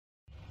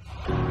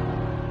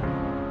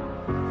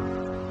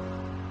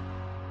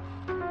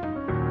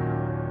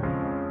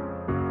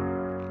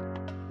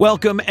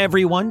Welcome,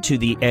 everyone, to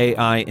the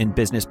AI in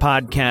Business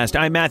podcast.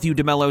 I'm Matthew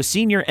DeMello,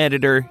 Senior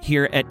Editor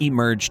here at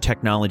Emerge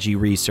Technology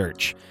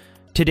Research.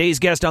 Today's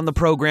guest on the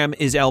program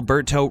is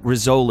Alberto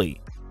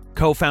Rizzoli,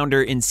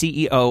 co-founder and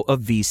CEO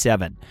of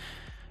V7.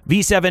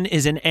 V7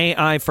 is an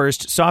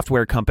AI-first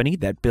software company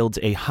that builds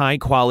a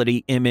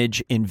high-quality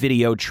image and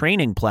video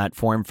training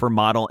platform for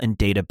model and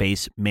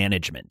database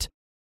management.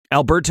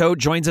 Alberto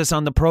joins us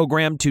on the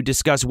program to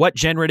discuss what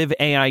generative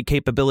AI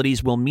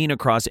capabilities will mean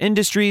across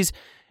industries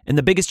and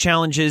the biggest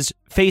challenges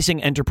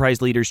facing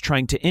enterprise leaders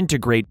trying to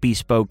integrate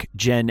bespoke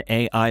Gen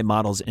AI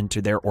models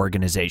into their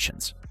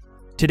organizations.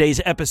 Today's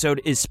episode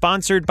is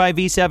sponsored by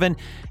V7,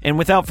 and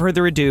without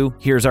further ado,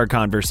 here's our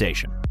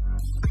conversation.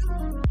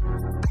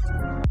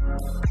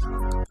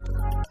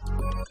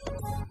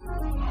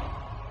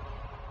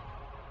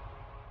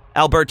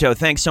 Alberto,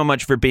 thanks so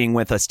much for being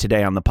with us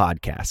today on the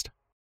podcast.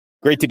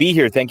 Great to be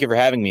here. Thank you for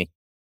having me.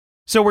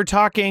 So we're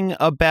talking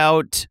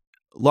about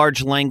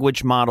large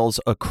language models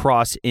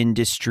across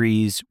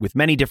industries with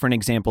many different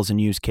examples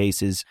and use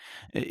cases.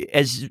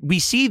 As we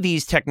see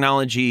these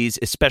technologies,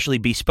 especially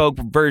bespoke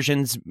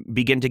versions,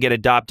 begin to get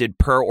adopted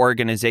per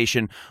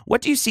organization,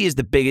 what do you see as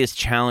the biggest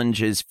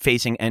challenges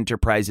facing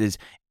enterprises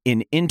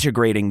in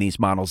integrating these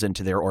models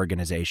into their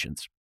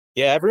organizations?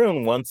 Yeah,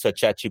 everyone wants a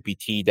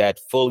ChatGPT that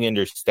fully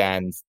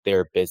understands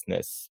their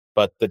business.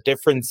 But the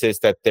difference is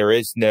that there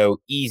is no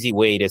easy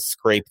way to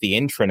scrape the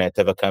intranet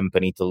of a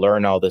company to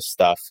learn all this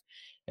stuff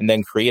and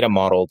then create a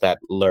model that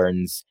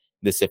learns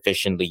this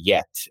efficiently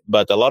yet.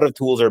 But a lot of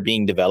tools are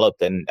being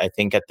developed. And I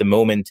think at the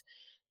moment,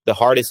 the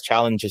hardest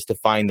challenge is to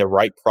find the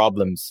right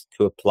problems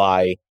to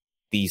apply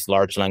these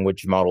large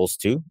language models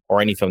to,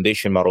 or any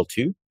foundation model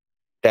to,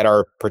 that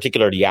are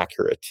particularly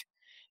accurate.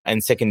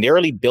 And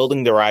secondarily,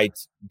 building the right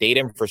data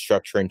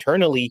infrastructure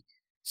internally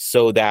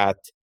so that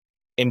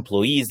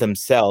employees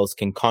themselves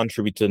can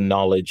contribute to the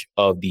knowledge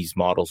of these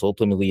models.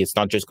 Ultimately, it's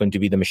not just going to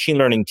be the machine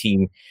learning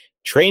team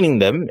training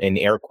them, in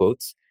air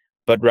quotes,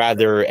 but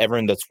rather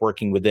everyone that's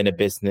working within a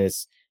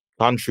business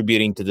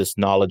contributing to this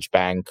knowledge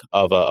bank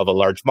of a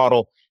large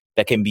model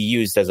that can be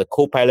used as a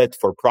co-pilot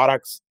for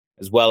products,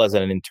 as well as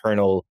an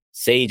internal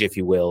sage, if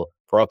you will,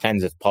 for all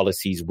kinds of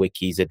policies,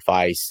 wikis,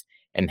 advice,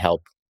 and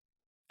help.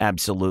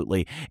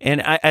 Absolutely.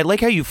 And I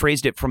like how you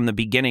phrased it from the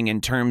beginning in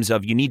terms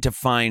of you need to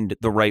find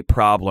the right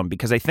problem,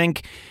 because I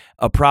think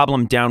a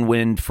problem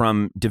downwind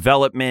from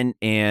development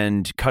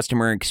and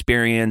customer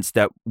experience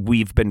that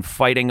we've been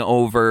fighting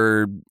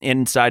over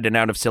inside and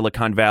out of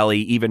Silicon Valley,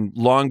 even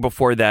long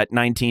before that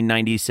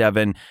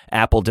 1997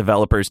 Apple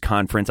Developers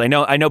Conference. I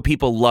know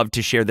people love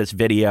to share this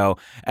video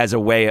as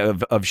a way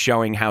of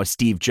showing how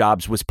Steve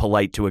Jobs was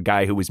polite to a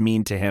guy who was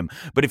mean to him.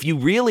 But if you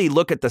really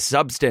look at the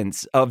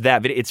substance of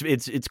that video,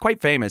 it's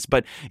quite famous.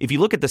 But if you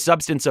look at the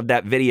substance of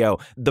that video,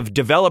 the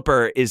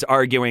developer is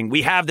arguing,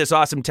 we have this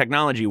awesome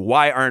technology.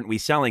 Why aren't we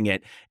selling it?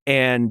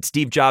 And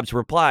Steve Jobs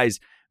replies,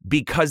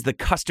 because the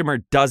customer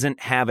doesn't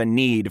have a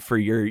need for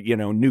your,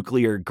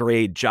 nuclear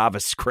grade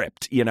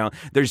JavaScript.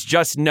 There's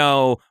just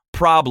no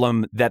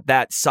problem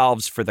that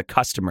solves for the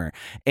customer.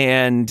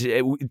 And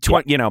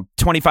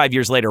 26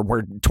 years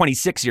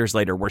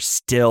later, we're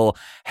still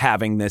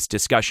having this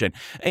discussion.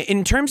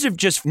 In terms of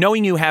just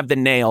knowing you have the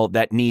nail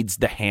that needs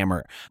the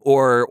hammer,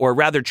 or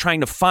rather trying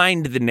to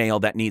find the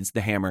nail that needs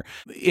the hammer.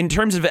 In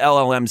terms of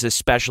LLMs,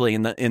 especially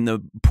in the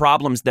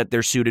problems that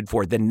they're suited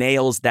for, the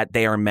nails that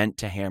they are meant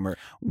to hammer,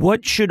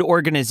 what should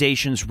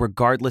organizations,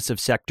 regardless of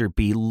sector,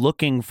 be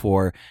looking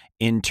for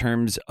in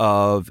terms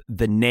of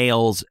the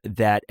nails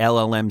that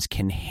LLMs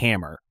can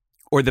hammer,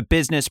 or the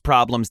business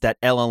problems that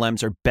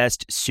LLMs are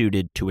best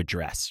suited to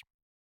address?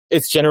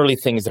 It's generally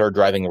things that are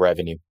driving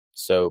revenue.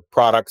 So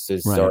products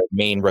is our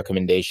main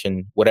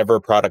recommendation. Whatever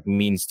a product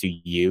means to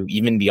you,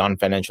 even beyond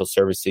financial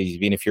services,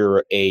 even if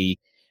you're an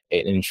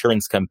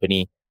insurance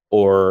company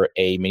or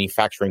a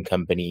manufacturing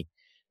company,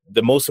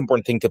 the most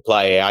important thing to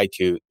apply AI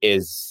to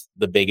is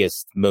the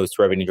biggest, most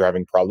revenue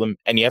driving problem.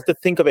 And you have to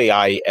think of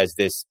AI as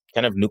this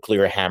kind of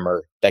nuclear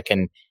hammer that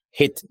can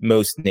hit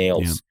most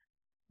nails,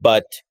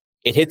 but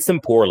it hits them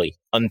poorly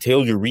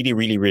until you really,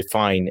 really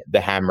refine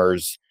the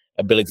hammer's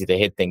ability to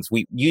hit things.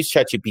 We use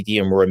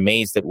ChatGPT and we're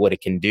amazed at what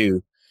it can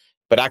do,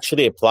 but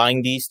actually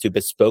applying these to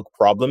bespoke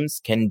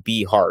problems can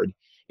be hard.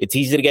 It's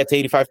easy to get to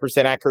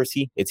 85%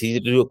 accuracy. It's easy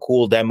to do a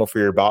cool demo for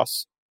your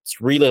boss.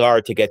 It's really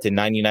hard to get to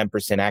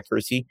 99%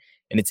 accuracy.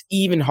 And it's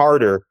even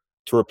harder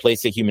to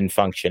replace a human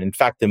function. In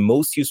fact, the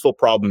most useful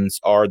problems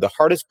are the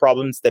hardest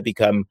problems that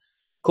become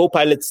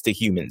co-pilots to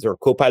humans, or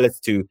co-pilots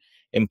to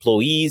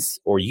employees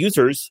or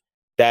users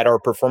that are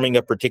performing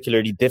a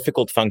particularly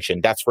difficult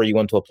function. That's where you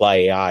want to apply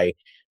AI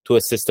to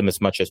assist them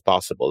as much as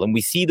possible. And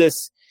we see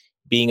this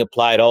being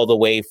applied all the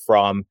way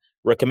from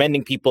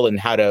recommending people in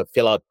how to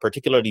fill out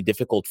particularly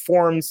difficult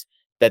forms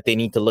that they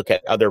need to look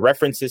at other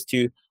references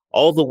to,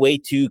 all the way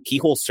to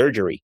keyhole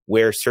surgery,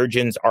 where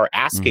surgeons are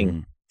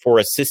asking for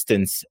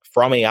assistance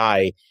from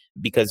AI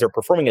because they're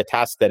performing a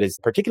task that is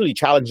particularly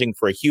challenging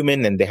for a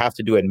human, and they have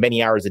to do it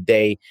many hours a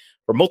day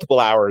for multiple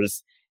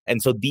hours.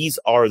 And so these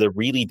are the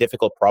really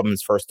difficult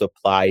problems for us to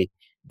apply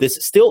this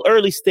still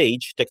early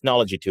stage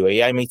technology to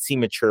AI may seem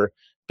mature,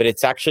 but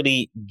it's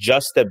actually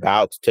just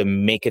about to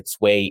make its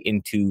way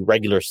into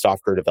regular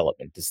software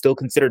development. It's still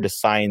considered a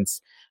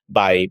science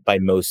by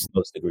most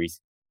degrees.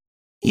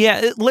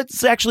 Yeah,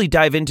 let's actually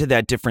dive into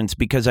that difference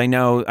because I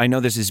know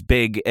this is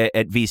big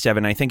at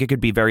V7. I think it could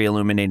be very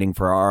illuminating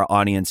for our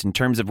audience in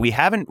terms of we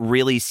haven't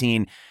really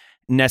seen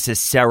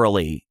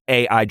necessarily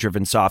AI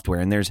driven software,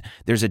 and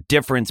there's a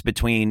difference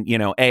between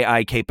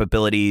AI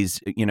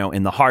capabilities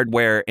in the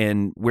hardware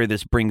and where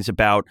this brings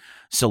about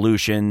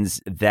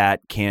solutions that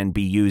can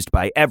be used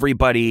by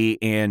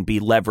everybody and be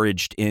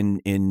leveraged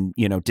in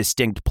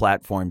distinct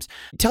platforms.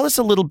 Tell us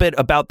a little bit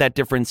about that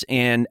difference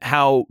and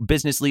how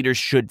business leaders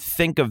should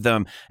think of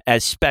them,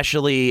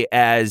 especially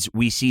as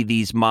we see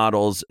these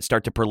models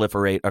start to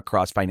proliferate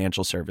across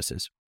financial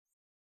services.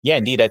 Yeah,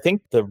 indeed. I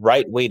think the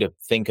right way to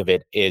think of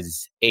it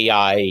is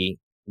AI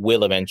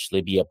will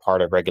eventually be a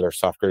part of regular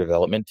software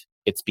development.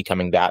 It's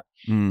becoming that.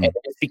 Mm. And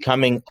it's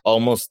becoming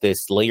almost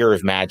this layer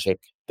of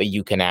magic that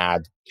you can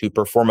add to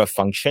perform a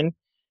function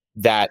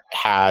that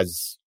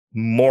has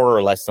more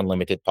or less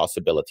unlimited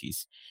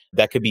possibilities.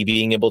 That could be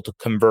being able to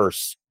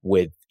converse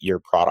with your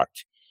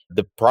product.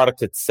 The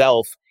product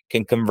itself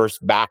can converse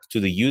back to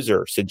the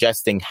user,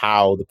 suggesting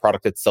how the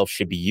product itself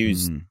should be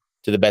used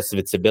to the best of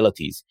its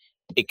abilities.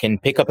 It can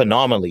pick up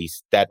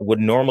anomalies that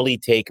would normally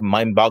take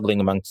mind-boggling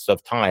amounts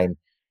of time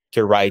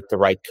to write the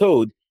right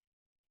code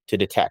to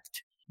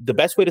detect. The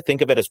best way to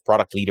think of it as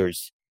product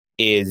leaders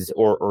is,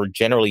 or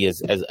generally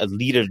as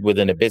leaders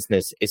within a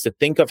business, is to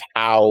think of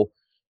how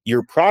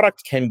your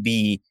product can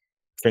be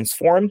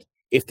transformed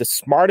if the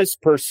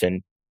smartest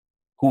person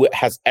who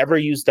has ever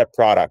used that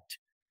product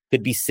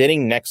could be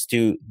sitting next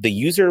to the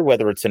user,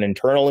 whether it's an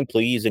internal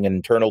employee using an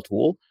internal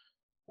tool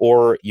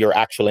or your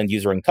actual end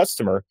user and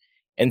customer,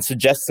 and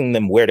suggesting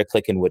them where to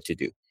click and what to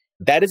do.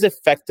 That is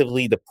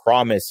effectively the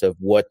promise of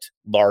what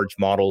large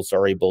models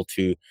are able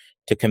to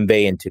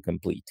convey and to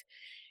complete.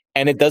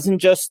 And it doesn't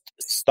just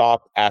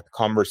stop at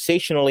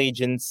conversational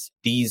agents.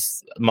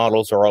 These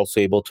models are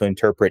also able to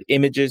interpret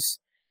images.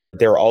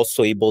 They're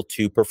also able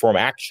to perform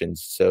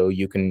actions. So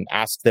you can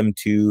ask them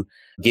to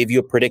give you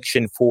a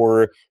prediction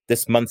for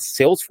this month's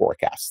sales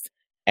forecast,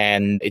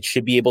 and it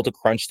should be able to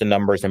crunch the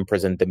numbers and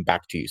present them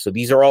back to you. So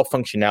these are all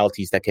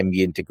functionalities that can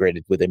be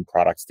integrated within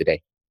products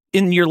today.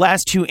 In your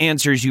last two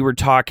answers, you were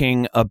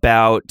talking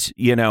about,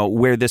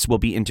 where this will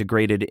be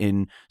integrated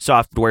in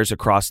softwares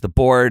across the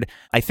board.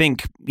 I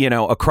think,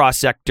 across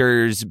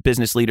sectors,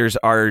 business leaders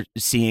are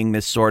seeing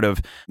this sort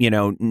of,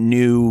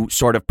 new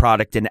sort of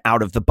product and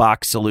out of the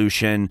box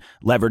solution,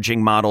 leveraging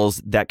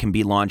models that can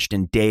be launched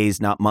in days,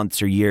 not months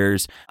or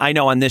years. I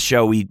know on this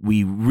show,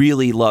 we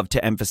really love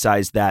to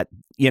emphasize that,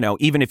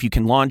 even if you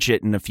can launch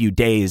it in a few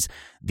days,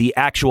 the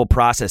actual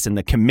process and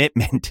the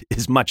commitment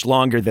is much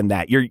longer than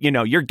that.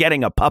 You're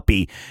getting a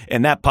puppy,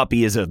 and that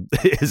puppy is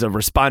a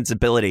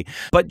responsibility.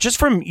 But just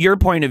from your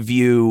point of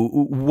view,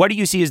 what do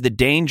you see as the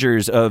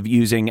dangers of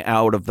using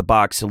out of the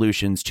box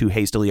solutions too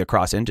hastily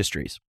across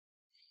industries?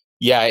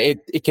 Yeah,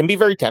 it can be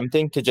very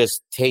tempting to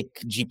just take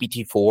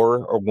GPT-4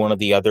 or one of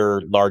the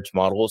other large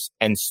models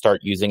and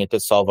start using it to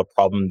solve a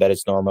problem that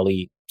is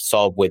normally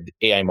solved with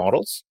AI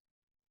models.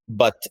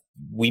 But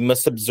we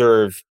must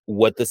observe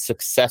what the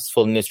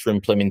successful industry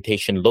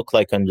implementation look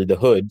like under the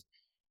hood.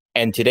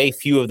 And today,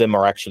 few of them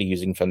are actually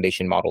using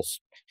foundation models.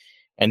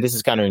 And this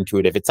is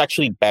counterintuitive. It's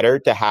actually better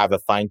to have a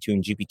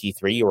fine-tuned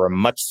GPT-3 or a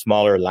much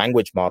smaller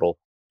language model,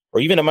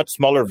 or even a much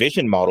smaller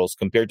vision models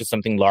compared to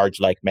something large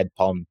like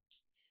MedPalm,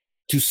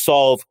 to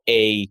solve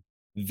a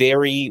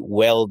very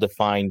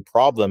well-defined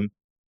problem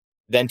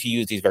than to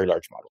use these very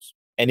large models.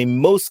 And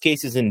in most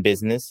cases in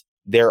business,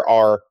 there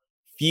are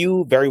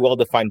few very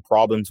well-defined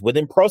problems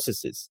within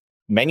processes.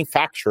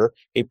 Manufacture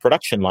a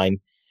production line,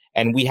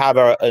 and we have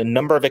a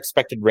number of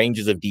expected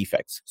ranges of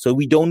defects. So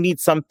we don't need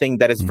something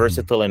that is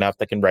versatile enough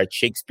that can write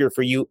Shakespeare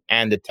for you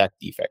and detect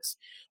defects.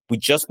 We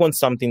just want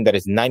something that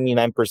is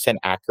 99%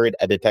 accurate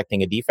at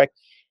detecting a defect.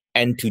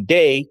 And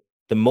today,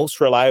 the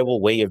most reliable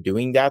way of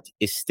doing that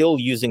is still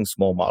using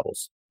small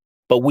models.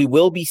 But we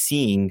will be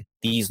seeing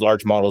these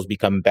large models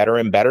become better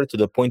and better to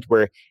the point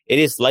where it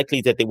is likely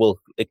that they will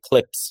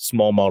eclipse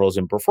small models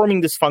in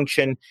performing this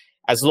function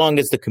as long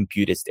as the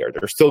compute is there.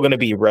 They're still going to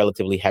be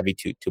relatively heavy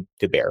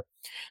to bear.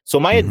 So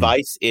my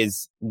advice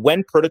is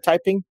when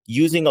prototyping,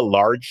 using a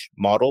large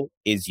model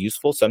is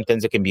useful.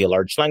 Sometimes it can be a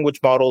large language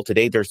model.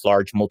 Today, there's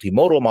large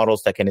multimodal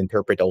models that can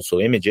interpret also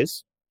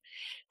images.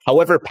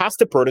 However, past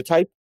the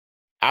prototype,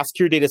 ask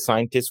your data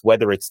scientists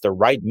whether it's the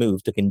right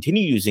move to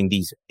continue using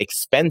these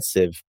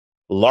expensive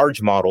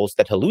large models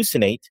that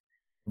hallucinate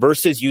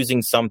versus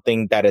using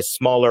something that is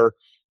smaller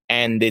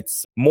and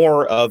it's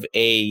more of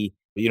a,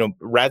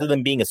 rather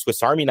than being a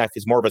Swiss Army knife,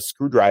 is more of a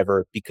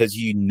screwdriver because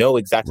you know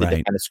exactly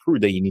the kind of screw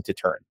that you need to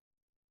turn.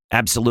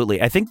 Absolutely.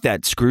 I think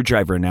that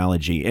screwdriver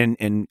analogy,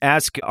 and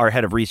ask our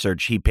head of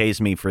research, he pays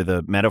me for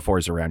the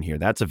metaphors around here.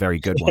 That's a very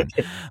good one.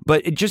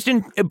 But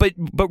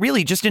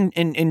really just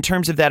in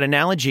terms of that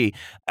analogy,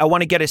 I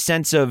want to get a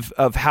sense of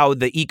how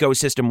the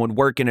ecosystem would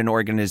work in an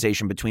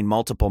organization between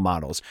multiple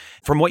models.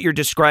 From what you're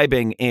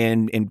describing,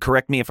 and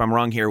correct me if I'm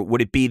wrong here,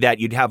 would it be that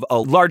you'd have a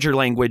larger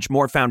language,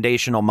 more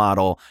foundational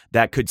model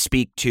that could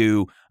speak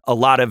to a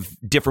lot of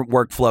different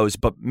workflows,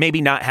 but maybe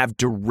not have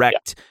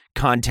direct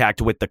contact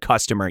with the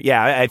customer?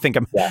 I think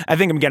I'm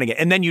getting it.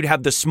 And then you'd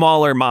have the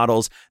smaller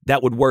models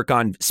that would work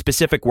on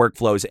specific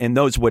workflows, and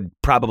those would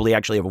probably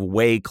actually have a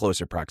way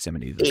closer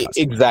proximity to the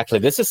customer. Exactly.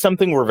 This is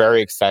something we're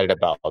very excited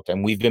about,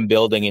 and we've been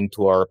building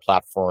into our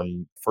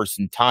platform for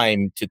some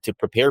time to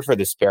prepare for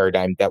this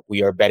paradigm that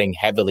we are betting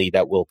heavily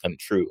that will come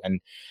true.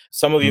 And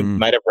some of you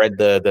might have read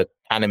the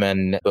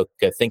Kahneman book,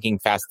 Thinking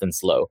Fast and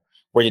Slow,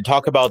 where you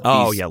talk about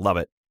love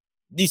it.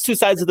 These two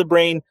sides of the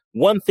brain.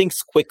 One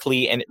thinks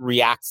quickly and it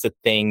reacts to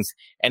things,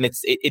 and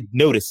it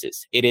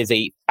notices. It is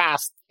a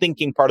fast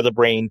thinking part of the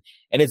brain,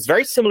 and it's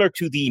very similar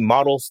to the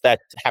models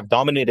that have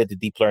dominated the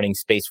deep learning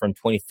space from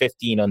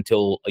 2015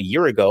 until a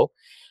year ago.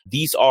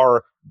 These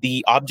are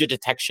the object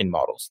detection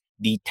models,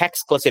 the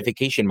text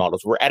classification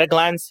models, where at a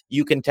glance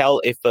you can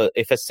tell if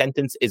a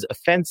sentence is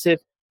offensive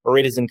or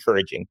it is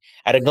encouraging.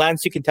 At a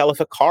glance, you can tell if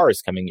a car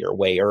is coming your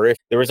way or if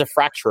there is a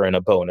fracture in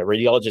a bone. A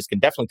radiologist can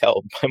definitely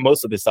tell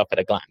most of this stuff at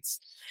a glance.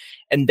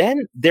 And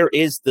then there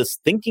is this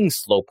thinking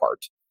slow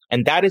part.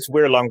 And that is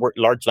where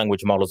large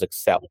language models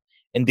excel.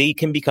 And they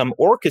can become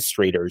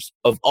orchestrators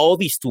of all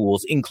these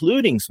tools,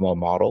 including small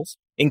models,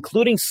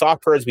 including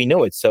software as we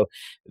know it. So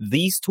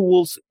these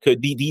tools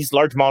these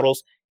large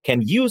models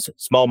can use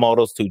small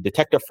models to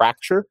detect a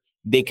fracture.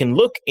 They can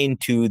look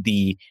into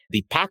the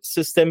PACS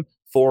system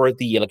for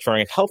the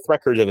electronic health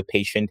records of a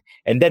patient,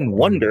 and then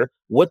wonder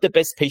what the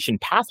best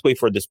patient pathway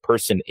for this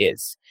person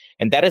is.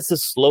 And that is the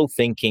slow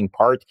thinking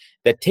part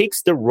that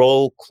takes the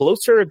role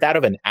closer to that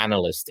of an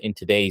analyst in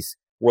today's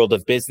world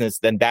of business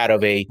than that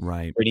of a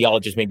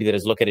radiologist, maybe that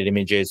is looking at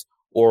images,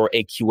 or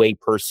a QA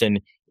person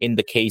in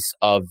the case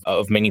of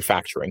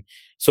manufacturing.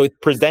 So it's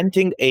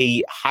presenting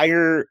a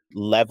higher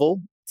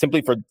level,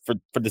 simply for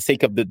the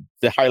sake of the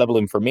higher level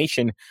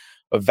information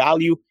of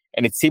value,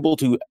 and it's able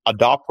to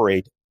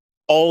operate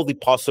all the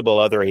possible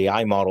other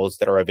AI models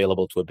that are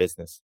available to a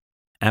business.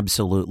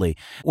 Absolutely.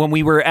 When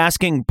we were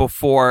asking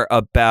before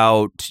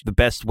about the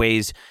best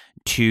ways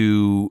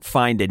to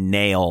find a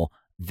nail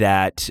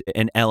that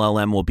an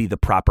LLM will be the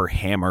proper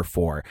hammer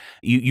for,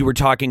 you were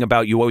talking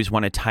about you always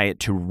want to tie it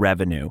to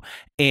revenue.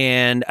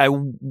 And I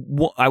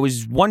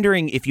was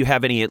wondering if you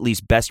have any at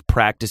least best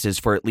practices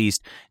for at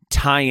least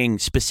tying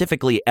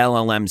specifically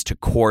LLMs to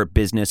core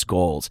business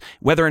goals,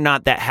 whether or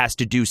not that has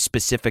to do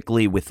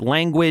specifically with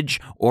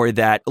language, or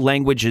that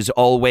language is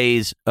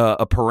always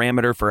a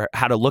parameter for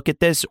how to look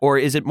at this, or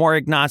is it more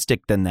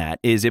agnostic than that?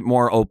 Is it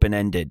more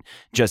open-ended,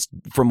 just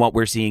from what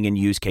we're seeing in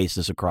use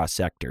cases across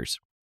sectors?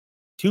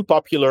 Two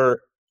popular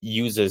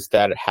uses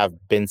that have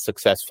been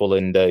successful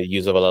in the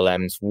use of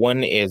LLMs.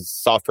 One is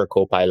software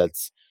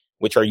copilots,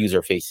 which are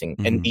user-facing.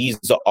 And these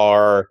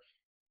are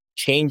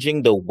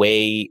changing the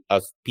way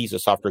a piece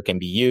of software can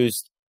be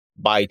used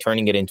by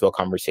turning it into a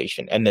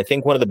conversation. And I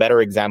think one of the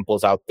better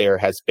examples out there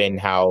has been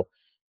how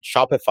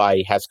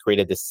Shopify has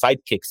created this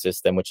sidekick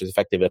system, which is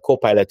effectively a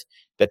copilot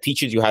that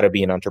teaches you how to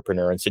be an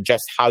entrepreneur and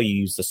suggests how you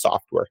use the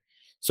software.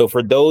 So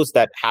for those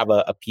that have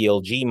a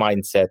PLG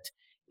mindset,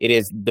 it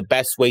is the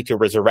best way to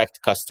resurrect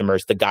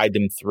customers, to guide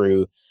them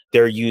through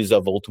their use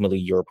of ultimately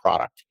your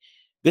product.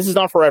 This is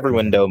not for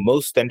everyone, though.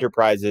 Most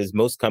enterprises,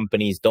 most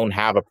companies don't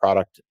have a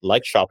product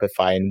like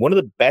Shopify. And one of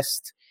the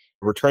best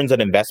returns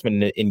on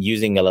investment in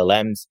using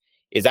LLMs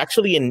is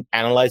actually in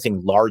analyzing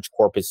large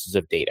corpuses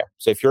of data.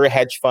 So if you're a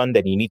hedge fund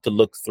and you need to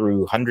look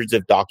through hundreds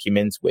of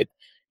documents with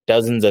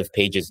dozens of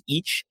pages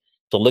each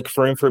to look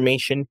for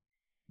information,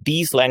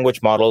 these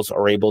language models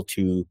are able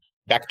to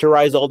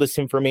vectorize all this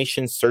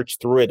information, search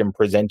through it, and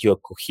present you a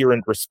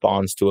coherent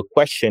response to a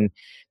question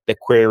that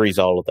queries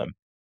all of them.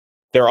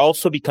 They're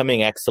also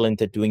becoming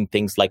excellent at doing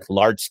things like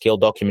large-scale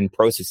document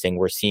processing.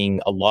 We're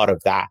seeing a lot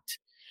of that.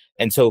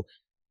 And so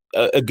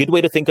a good way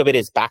to think of it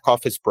is back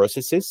office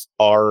processes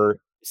are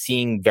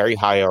seeing very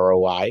high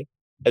ROI,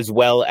 as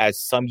well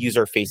as some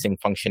user-facing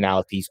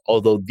functionalities,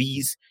 although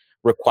these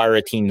require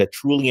a team that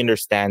truly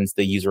understands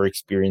the user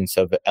experience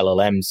of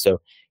LLMs. So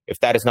if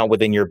that is not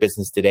within your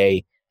business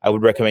today, I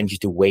would recommend you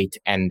to wait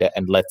and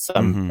let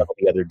some of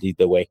the other lead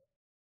the way.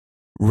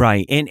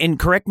 Right. And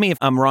correct me if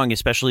I'm wrong,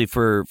 especially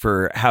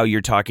for how you're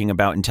talking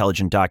about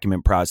intelligent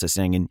document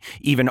processing and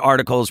even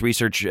articles,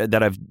 research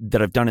that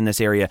I've done in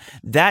this area.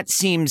 That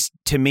seems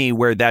to me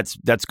where that's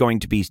going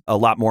to be a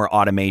lot more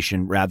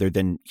automation rather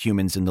than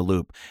humans in the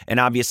loop. And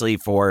obviously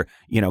for,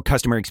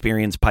 customer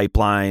experience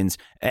pipelines,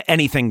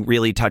 anything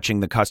really touching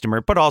the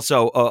customer, but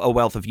also a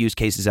wealth of use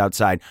cases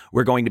outside,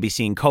 we're going to be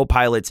seeing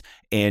co-pilots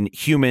and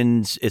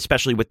humans,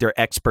 especially with their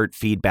expert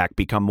feedback,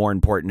 become more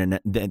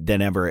important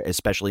than ever,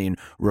 especially in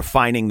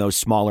refining those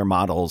smaller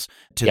models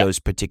to those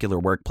particular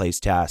workplace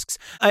tasks.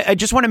 I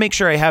just want to make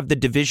sure I have the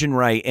division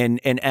right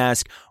and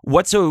ask,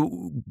 what's a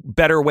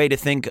better way to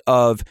think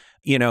of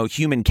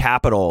human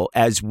capital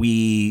as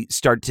we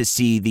start to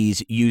see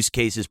these use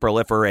cases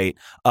proliferate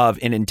of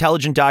an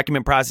intelligent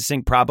document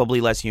processing,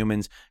 probably less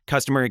humans,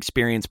 customer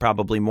experience,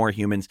 probably more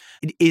humans.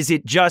 Is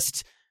it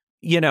just,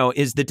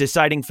 is the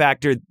deciding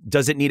factor,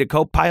 does it need a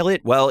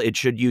co-pilot? Well, it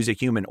should use a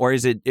human. Or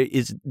is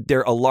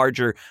there a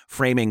larger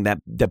framing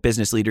that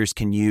business leaders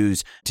can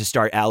use to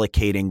start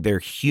allocating their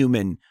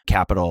human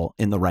capital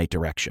in the right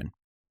direction?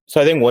 So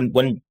I think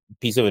one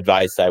piece of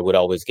advice I would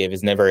always give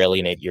is never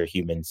alienate your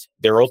humans.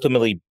 They're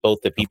ultimately both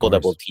the people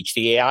that will teach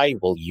the AI,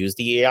 will use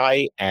the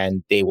AI,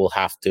 and they will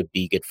have to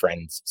be good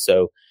friends.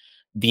 So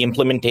the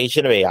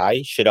implementation of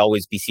AI should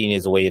always be seen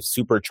as a way of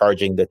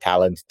supercharging the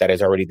talent that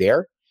is already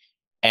there.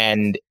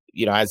 And,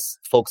 as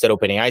folks at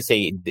OpenAI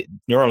say,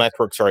 neural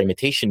networks are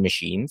imitation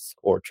machines,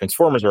 or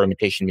transformers are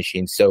imitation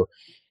machines. So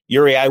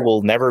your AI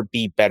will never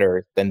be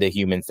better than the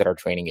humans that are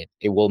training it.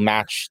 It will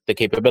match the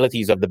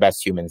capabilities of the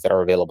best humans that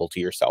are available to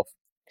yourself.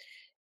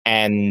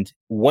 And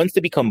once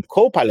they become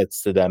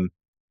co-pilots to them,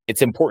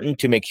 it's important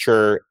to make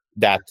sure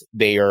that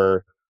they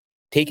are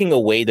taking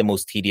away the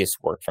most tedious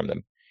work from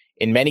them.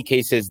 In many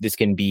cases, this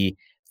can be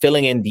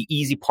filling in the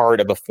easy part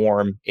of a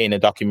form in a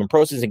document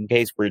processing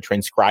case where you're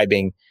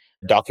transcribing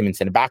documents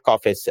in a back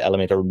office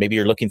element, or maybe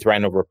you're looking through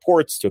annual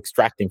reports to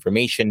extract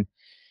information.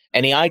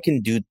 And AI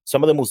can do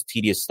some of the most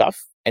tedious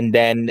stuff. And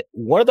then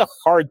one of the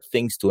hard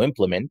things to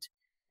implement,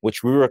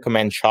 which we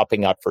recommend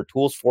shopping out for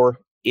tools for,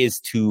 is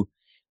to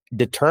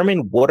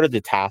determine what are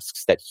the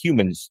tasks that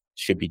humans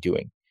should be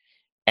doing.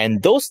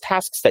 And those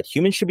tasks that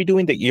humans should be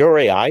doing that your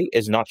AI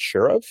is not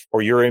sure of,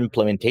 or your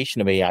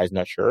implementation of AI is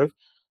not sure of,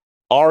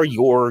 are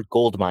your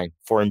goldmine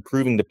for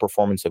improving the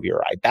performance of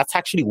your AI. That's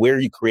actually where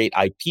you create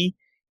IP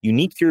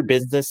unique to your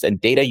business and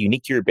data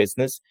unique to your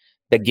business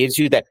that gives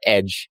you that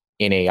edge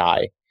in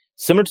AI.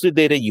 Similar to the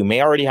data you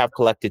may already have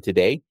collected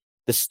today,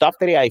 the stuff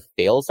that AI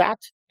fails at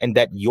and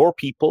that your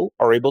people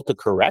are able to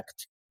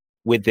correct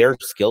with their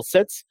skill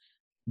sets,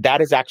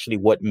 that is actually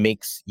what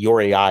makes your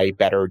AI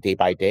better day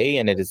by day.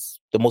 And it is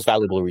the most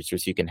valuable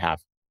resource you can have.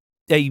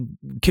 I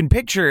can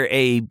picture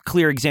a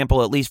clear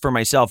example, at least for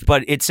myself,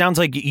 but it sounds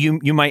like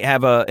you might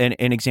have an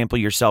example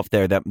yourself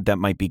there that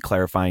might be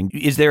clarifying.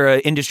 Is there an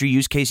industry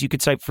use case you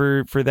could cite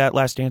for that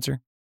last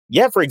answer?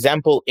 Yeah, for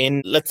example,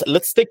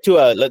 let's stick to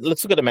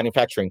let's look at a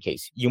manufacturing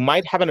case. You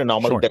might have an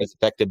anomaly that is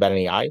detected by an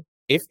AI.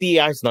 If the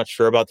AI is not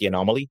sure about the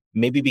anomaly,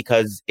 maybe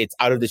because it's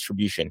out of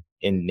distribution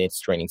in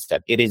its training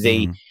set. It is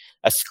a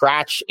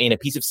scratch in a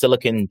piece of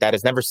silicon that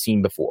is never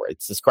seen before.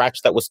 It's a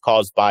scratch that was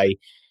caused by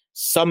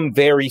some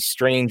very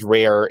strange,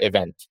 rare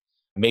event.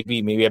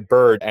 Maybe a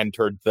bird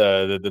entered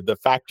the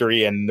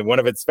factory and one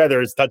of its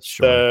feathers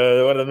touched one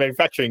of the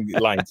manufacturing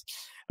lines.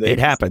 It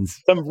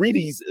happens. Some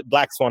really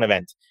black swan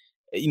event.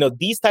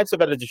 These types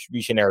of out of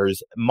distribution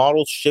errors,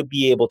 models should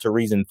be able to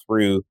reason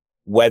through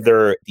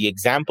whether the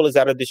example is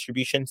out of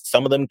distribution.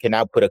 Some of them can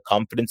now put a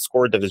confidence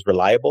score that is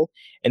reliable,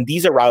 and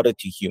these are routed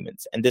to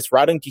humans. And this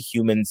routing to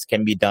humans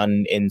can be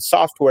done in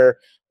software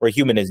where a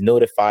human is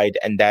notified,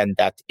 and then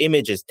that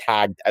image is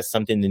tagged as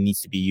something that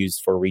needs to be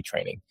used for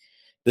retraining.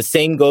 The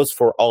same goes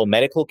for all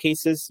medical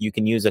cases. You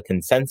can use a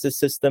consensus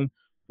system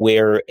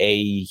where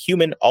a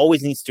human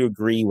always needs to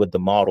agree with the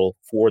model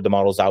for the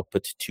model's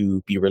output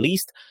to be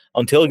released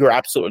until you're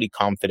absolutely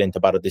confident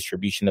about a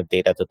distribution of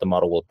data that the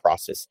model will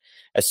process.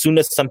 As soon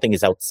as something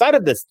is outside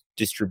of this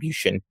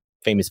distribution,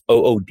 famous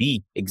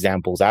OOD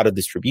examples, out of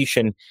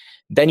distribution,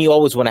 then you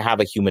always want to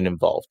have a human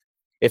involved.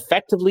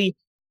 Effectively,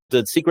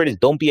 the secret is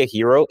don't be a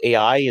hero.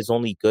 AI is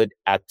only good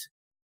at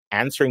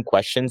answering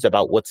questions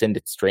about what's in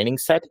its training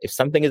set. If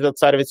something is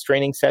outside of its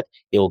training set,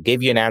 it will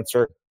give you an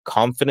answer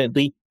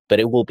confidently, but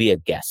it will be a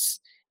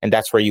guess. And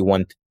that's where you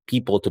want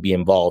people to be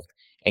involved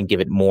and give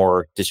it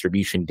more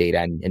distribution data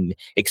and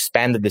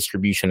expand the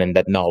distribution and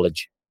that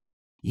knowledge.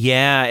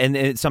 Yeah, and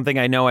it's something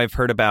I know I've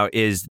heard about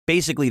is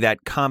basically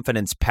that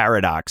confidence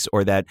paradox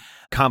or that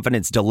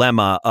confidence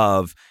dilemma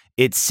of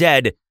it's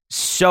said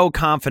so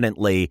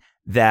confidently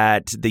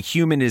that the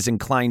human is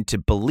inclined to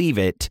believe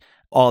it,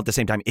 all at the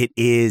same time. It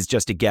is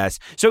just a guess.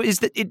 So is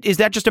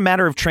that just a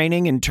matter of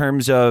training in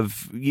terms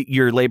of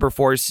your labor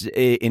force,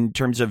 in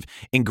terms of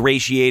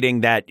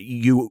ingratiating that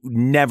you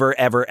never,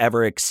 ever,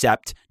 ever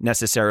accept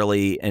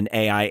necessarily an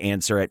AI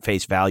answer at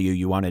face value?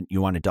 You want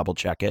to double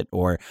check it?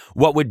 Or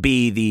what would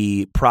be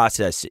the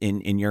process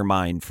in your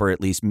mind for at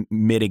least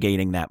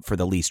mitigating that for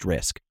the least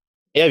risk?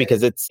 Yeah,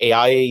 because it's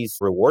AI's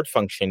reward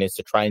function is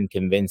to try and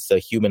convince a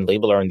human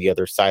labeler on the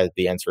other side that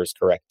the answer is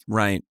correct.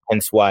 Right.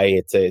 Hence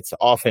why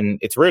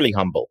it's rarely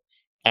humble.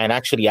 and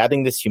actually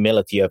adding this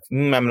humility of,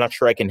 I'm not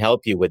sure I can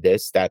help you with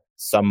this, that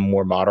some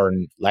more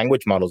modern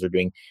language models are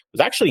doing,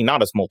 was actually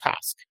not a small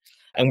task.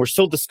 And we're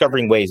still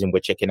discovering ways in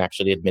which it can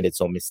actually admit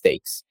its own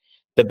mistakes.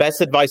 The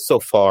best advice so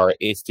far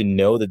is to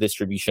know the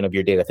distribution of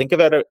your data. Think of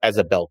it as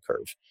a bell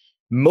curve.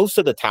 Most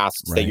of the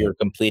tasks that you're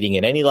completing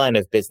in any line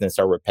of business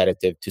are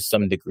repetitive to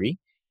some degree,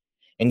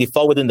 and they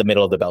fall within the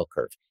middle of the bell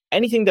curve.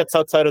 Anything that's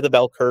outside of the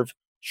bell curve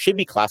should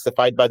be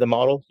classified by the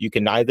model. You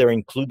can either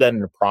include that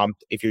in a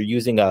prompt. If you're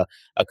using a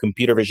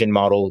computer vision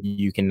model,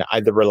 you can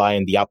either rely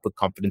on the output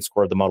confidence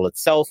score of the model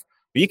itself,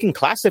 or you can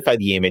classify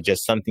the image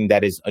as something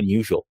that is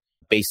unusual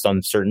based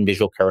on certain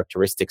visual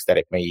characteristics that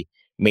it may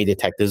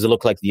detect. Does it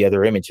look like the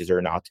other images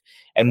or not?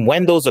 And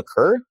when those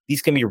occur,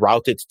 these can be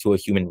routed to a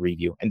human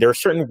review. And there are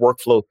certain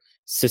workflow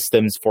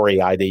systems for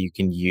AI that you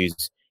can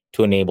use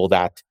to enable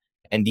that.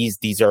 And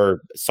these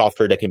are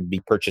software that can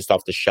be purchased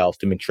off the shelf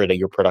to make sure that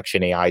your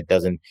production AI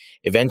doesn't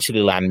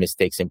eventually land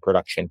mistakes in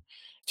production.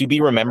 To be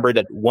remembered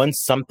that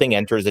once something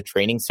enters a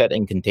training set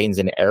and contains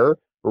an error,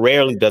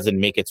 rarely does it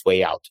make its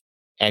way out.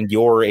 And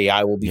your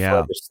AI will be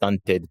forever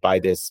stunted by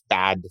this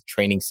bad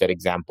training set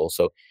example.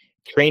 So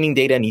training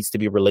data needs to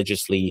be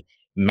religiously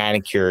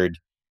manicured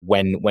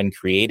when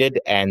created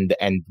and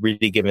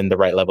really given the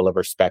right level of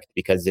respect,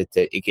 because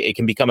it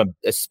can become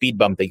a speed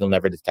bump that you'll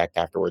never detect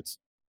afterwards.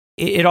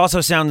 It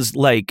also sounds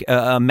like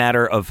a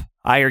matter of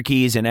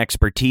hierarchies and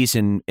expertise,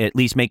 and at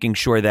least making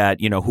sure that,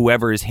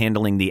 whoever is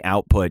handling the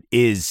output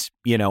is,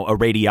 a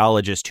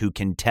radiologist who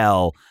can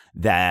tell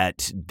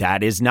that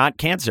is not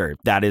cancer.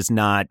 That is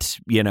not,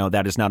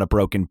 that is not a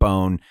broken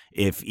bone.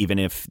 Even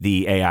if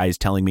the AI is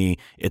telling me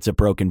it's a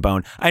broken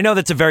bone. I know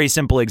that's a very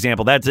simple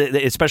example. That's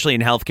especially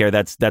in healthcare.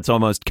 That's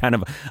almost kind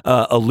of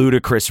a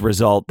ludicrous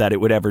result that it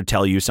would ever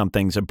tell you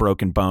something's a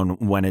broken bone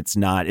when it's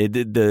not.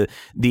 The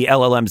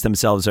LLMs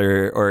themselves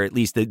or at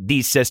least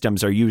these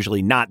systems are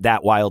usually not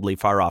that wildly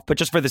far off. But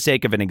just for the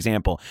sake of an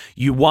example,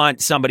 you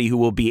want somebody who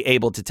will be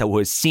able to tell, who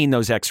has seen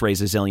those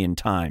X-rays a zillion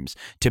times,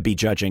 to be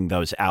judging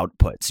those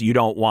outputs. You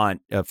don't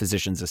want a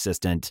physician's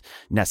assistant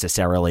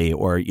necessarily,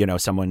 or,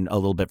 someone a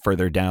little bit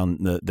further down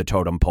the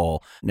totem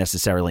pole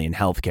necessarily in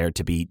healthcare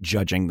to be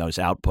judging those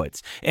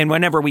outputs. And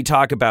whenever we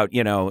talk about,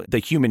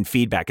 the human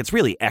feedback, it's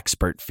really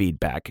expert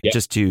feedback,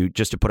 just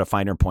to put a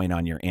finer point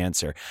on your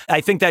answer. I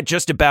think that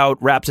just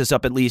about wraps us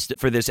up, at least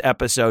for this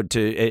episode,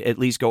 to at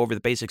least go over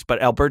the basics.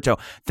 But Alberto,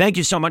 thank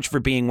you so much for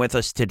being with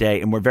us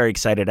today, and we're very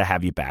excited to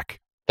have you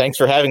back. Thanks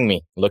for having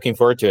me. Looking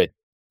forward to it.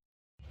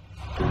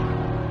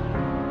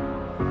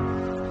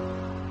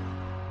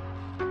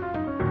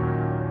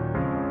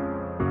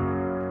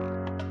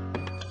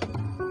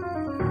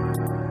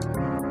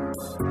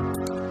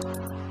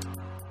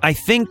 I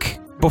think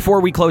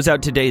before we close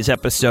out today's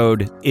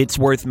episode, it's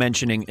worth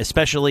mentioning,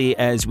 especially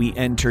as we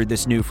enter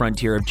this new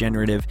frontier of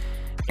generative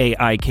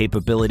AI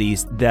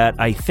capabilities, that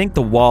I think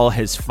the wall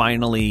has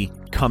finally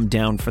come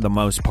down for the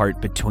most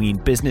part between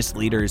business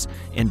leaders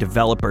and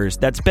developers.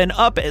 That's been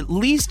up at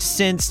least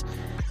since,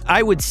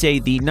 I would say,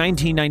 the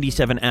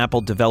 1997 Apple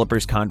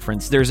Developers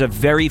Conference. There's a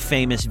very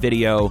famous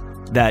video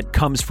that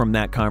comes from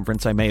that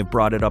conference. I may have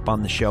brought it up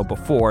on the show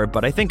before,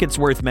 but I think it's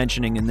worth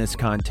mentioning in this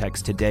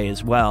context today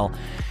as well.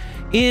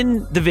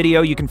 In the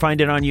video, you can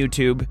find it on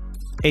YouTube,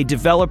 a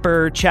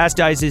developer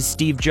chastises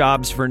Steve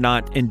Jobs for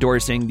not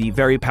endorsing the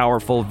very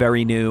powerful,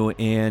 very new,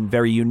 and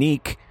very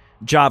unique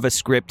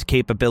JavaScript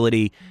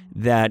capability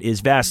that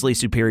is vastly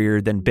superior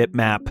than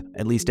Bitmap,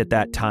 at least at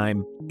that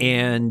time.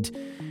 And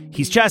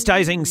he's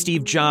chastising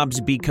Steve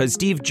Jobs because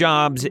Steve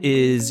Jobs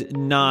is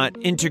not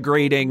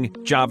integrating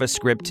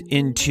JavaScript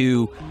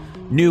into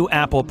new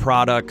Apple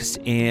products,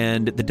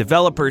 and the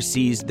developer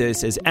sees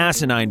this as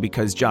asinine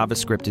because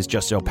JavaScript is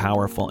just so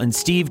powerful. And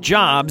Steve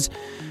Jobs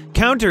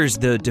counters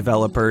the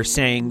developer,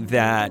 saying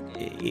that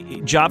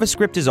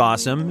JavaScript is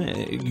awesome.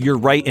 You're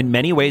right in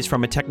many ways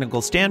from a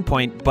technical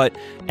standpoint, but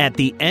at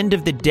the end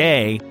of the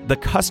day, the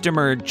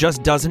customer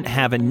just doesn't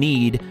have a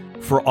need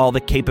for all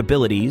the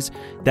capabilities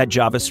that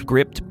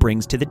JavaScript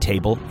brings to the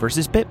table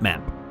versus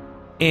Bitmap.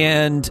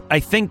 And I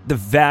think the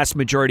vast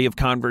majority of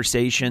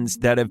conversations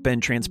that have been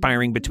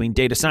transpiring between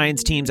data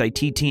science teams,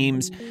 IT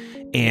teams,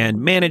 and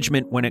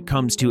management when it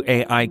comes to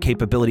AI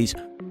capabilities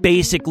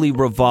basically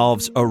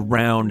revolves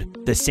around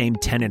the same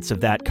tenets of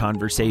that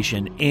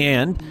conversation.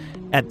 And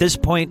at this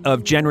point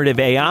of generative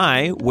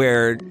AI,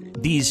 where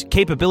these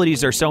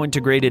capabilities are so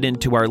integrated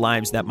into our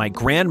lives that my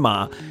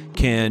grandma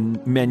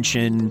can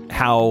mention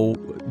how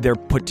they're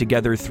put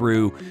together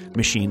through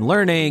machine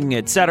learning,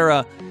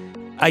 etc.,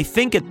 I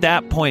think at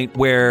that point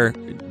where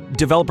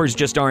developers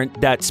just aren't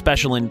that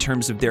special in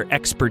terms of their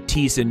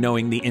expertise in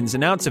knowing the ins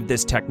and outs of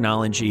this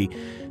technology,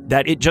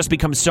 that it just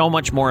becomes so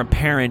much more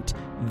apparent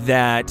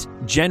that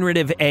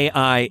generative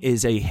AI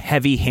is a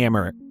heavy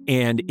hammer,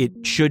 and it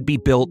should be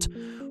built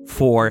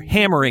for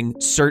hammering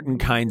certain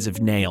kinds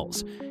of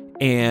nails.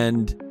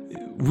 And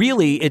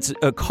really, it's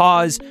a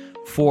cause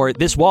for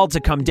this wall to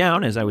come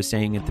down, as I was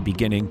saying at the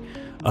beginning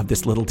of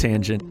this little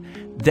tangent,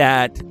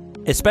 that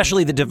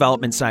especially the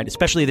development side,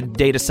 especially the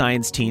data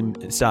science team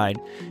side,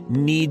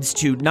 needs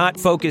to not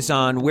focus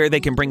on where they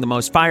can bring the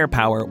most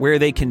firepower, where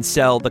they can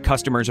sell the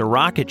customers a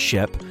rocket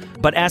ship,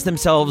 but ask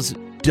themselves,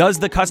 does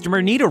the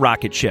customer need a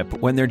rocket ship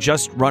when they're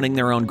just running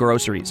their own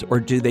groceries? Or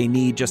do they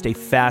need just a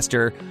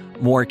faster,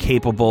 more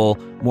capable,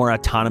 more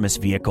autonomous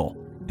vehicle?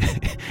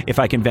 If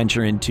I can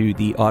venture into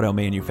the auto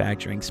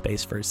manufacturing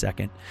space for a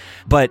second.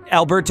 But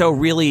Alberto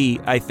really,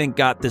 I think,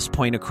 got this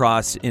point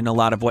across in a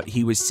lot of what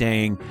he was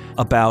saying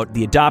about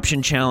the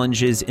adoption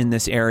challenges in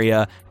this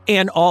area,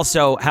 and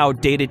also how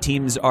data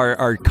teams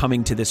are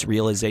coming to this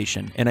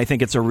realization. And I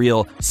think it's a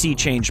real sea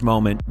change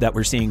moment that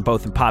we're seeing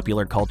both in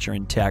popular culture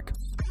and tech.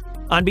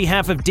 On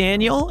behalf of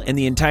Daniel and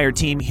the entire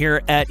team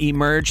here at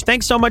Emerge,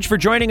 thanks so much for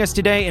joining us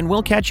today, and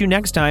we'll catch you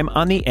next time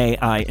on the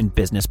AI in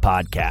Business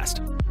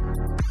podcast.